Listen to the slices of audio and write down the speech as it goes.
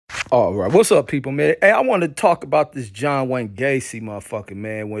All right, what's up, people, man? Hey, I want to talk about this John Wayne Gacy motherfucker,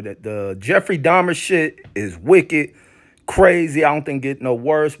 man. When the Jeffrey Dahmer shit is wicked, crazy. I don't think it no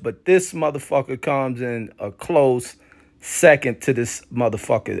worse, but this motherfucker comes in a close second to this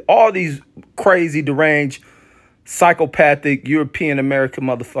motherfucker. All these crazy, deranged, psychopathic European American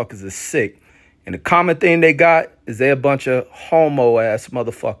motherfuckers are sick, and the common thing they got is they a bunch of homo ass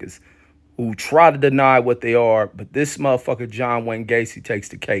motherfuckers who try to deny what they are, but this motherfucker John Wayne Gacy takes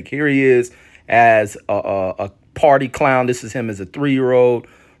the cake. Here he is as a party clown. This is him as a 3-year-old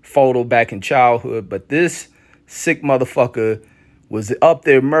photo back in childhood, but this sick motherfucker was up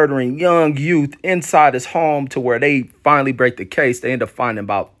there murdering young youth inside his home to where they finally break the case. They end up finding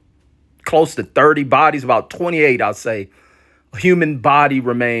about close to 30 bodies, about 28, I'll say. A human body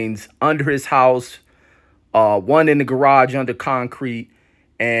remains under his house, one in the garage under concrete.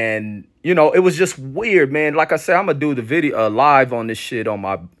 And, you know, it was just weird, man. Like I said, I'm going to do the video live on this shit on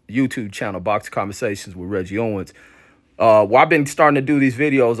my YouTube channel, Box Conversations with Reggie Owens. Where I've been starting to do these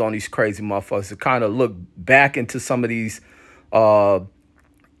videos on these crazy motherfuckers to kind of look back into some of these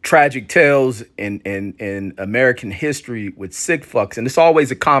tragic tales in American history with sick fucks. And it's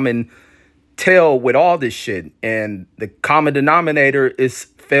always a common tale with all this shit. And the common denominator is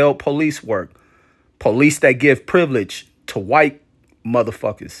failed police work. Police that give privilege to white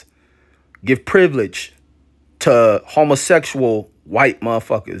motherfuckers, give privilege to homosexual white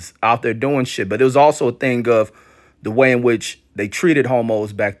motherfuckers out there doing shit. But it was also a thing of the way in which they treated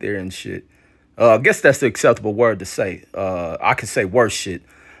homos back there and shit. I guess that's the acceptable word to say. I could say worse shit.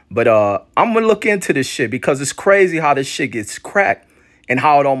 But I'm going to look into this shit because it's crazy how this shit gets cracked and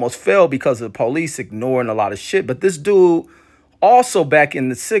how it almost fell because of the police ignoring a lot of shit. But this dude also back in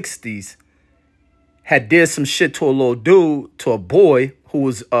the 60s had did some shit to a little dude, to a boy who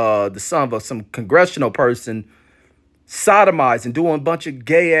was the son of some congressional person, sodomized and doing a bunch of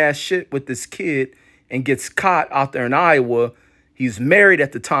gay ass shit with this kid, and gets caught out there in Iowa. He's married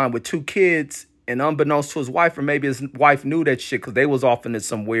at the time with 2 kids, and unbeknownst to his wife, or maybe his wife knew that shit because they was off into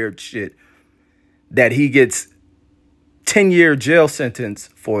some weird shit, that he gets 10-year jail sentence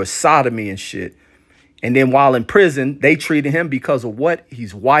for sodomy and shit. And then while in prison, they treated him because of what?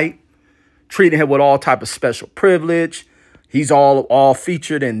 He's white, treating him with all type of special privilege. He's all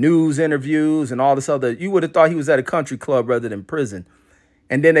featured in news interviews and all this other. You would have thought he was at a country club rather than prison.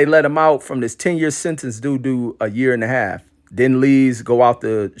 And then they let him out from this 10-year sentence, do a year and a half. Then leaves, go out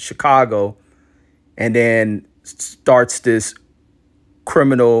to Chicago, and then starts this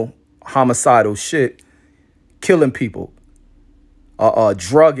criminal, homicidal shit, killing people,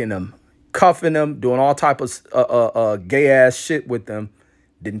 drugging them, cuffing them, doing all type of gay ass shit with them,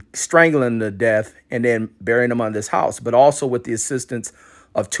 then strangling them to death, and then burying them under his house. But also with the assistance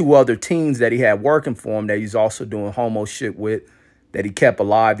of 2 other teens that he had working for him that he's also doing homo shit with, that he kept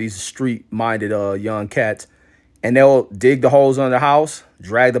alive. These street-minded young cats. And they'll dig the holes under the house,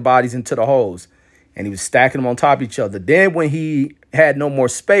 drag the bodies into the holes. And he was stacking them on top of each other. Then when he had no more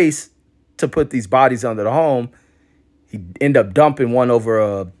space to put these bodies under the home, he ended up dumping one over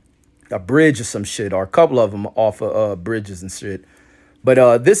a bridge or some shit, or a couple of them off of bridges and shit.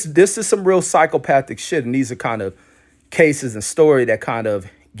 But this is some real psychopathic shit, and these are kind of cases and story that kind of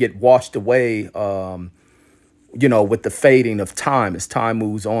get washed away, you know, with the fading of time. As time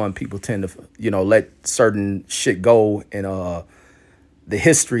moves on, people tend to, you know, let certain shit go in the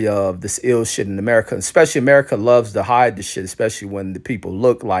history of this ill shit in America. Especially America loves to hide the shit, especially when the people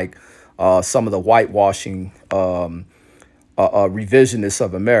look like some of the whitewashing revisionists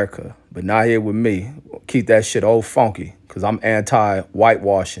of America. But not here with me. Keep that shit old funky, because I'm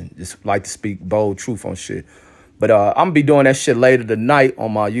anti-whitewashing. Just like to speak bold truth on shit. But I'm going to be doing that shit later tonight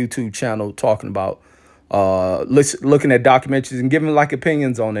on my YouTube channel, talking about looking at documentaries and giving like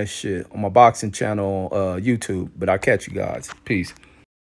opinions on that shit on my boxing channel on YouTube. But I'll catch you guys. Peace.